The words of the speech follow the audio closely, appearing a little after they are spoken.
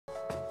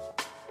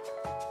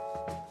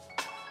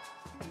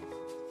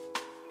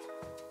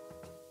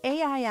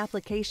AI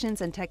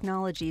applications and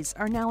technologies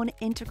are now an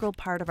integral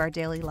part of our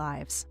daily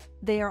lives.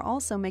 They are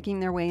also making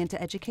their way into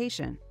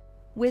education,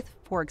 with,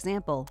 for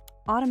example,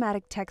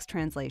 automatic text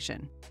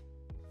translation,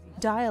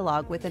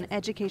 dialogue with an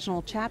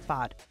educational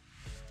chatbot,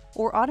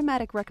 or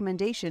automatic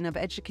recommendation of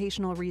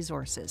educational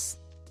resources.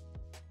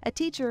 A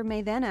teacher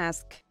may then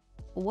ask,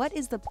 what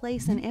is the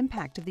place and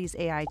impact of these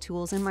AI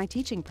tools in my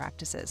teaching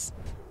practices?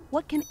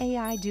 What can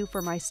AI do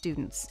for my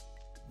students?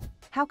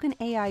 How can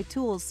AI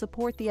tools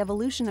support the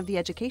evolution of the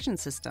education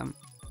system?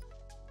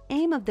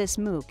 Aim of this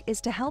Mooc is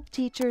to help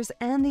teachers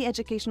and the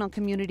educational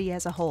community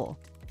as a whole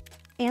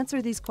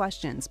answer these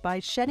questions by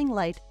shedding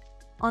light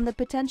on the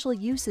potential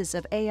uses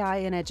of AI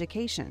in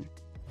education,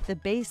 the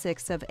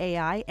basics of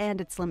AI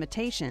and its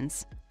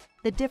limitations,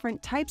 the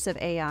different types of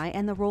AI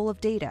and the role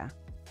of data,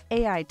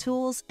 AI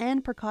tools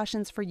and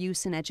precautions for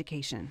use in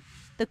education.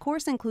 The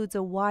course includes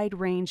a wide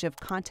range of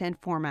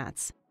content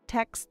formats,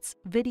 texts,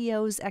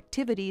 videos,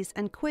 activities,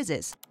 and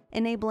quizzes,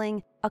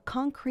 enabling a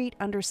concrete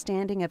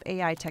understanding of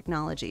AI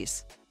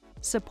technologies,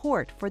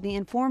 support for the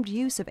informed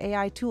use of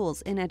AI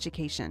tools in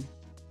education.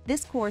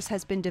 This course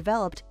has been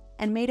developed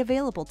and made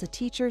available to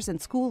teachers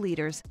and school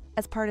leaders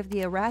as part of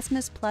the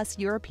Erasmus Plus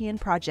European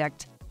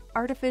project,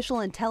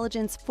 Artificial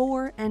Intelligence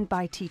for and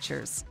by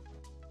Teachers,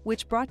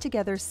 which brought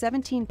together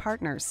 17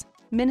 partners,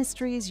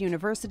 ministries,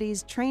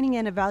 universities, training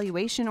and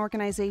evaluation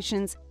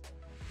organizations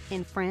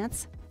in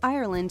France,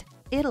 Ireland,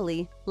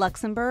 Italy,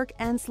 Luxembourg,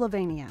 and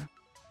Slovenia.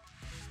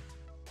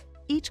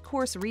 Each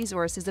course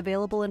resource is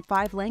available in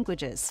 5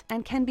 languages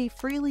and can be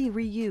freely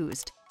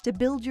reused to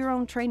build your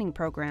own training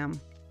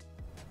program.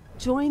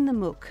 Join the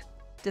Mooc,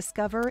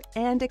 discover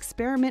and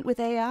experiment with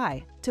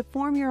AI to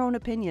form your own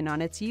opinion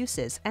on its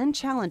uses and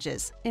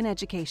challenges in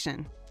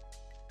education.